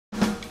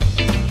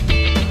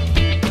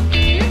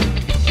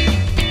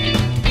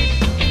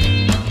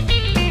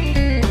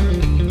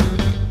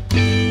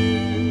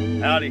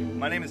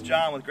My name is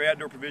John with Great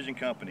Outdoor Provision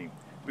Company.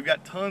 We've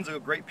got tons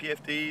of great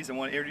PFDs and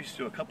want to introduce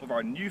you to a couple of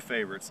our new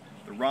favorites,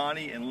 the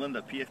Ronny and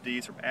Linda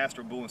PFDs from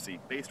Astral Ronny,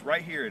 based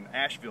right here in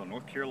Asheville,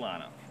 North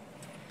Carolina.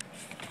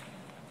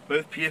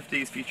 Both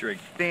PFDs feature a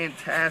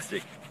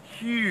fantastic,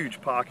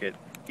 huge pocket,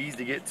 easy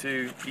to get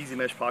to, easy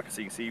mesh pocket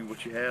so you can see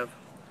what you have.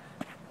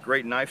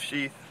 Great knife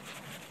sheath.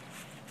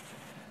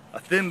 A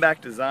thin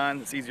back design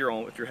that's easier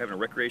on if you're having a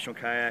recreational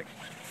kayak.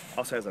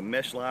 Also has a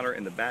mesh liner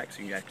in the back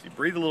so you can actually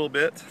breathe a little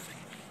bit.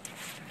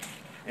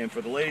 And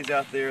for the ladies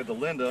out there, the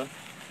Linda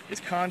is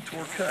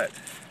contour cut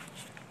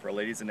for a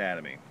lady's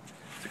anatomy.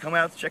 So come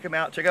out, check them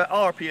out. Check out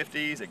all our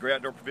PFDs at Great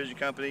Outdoor Provision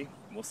Company,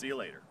 and we'll see you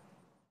later.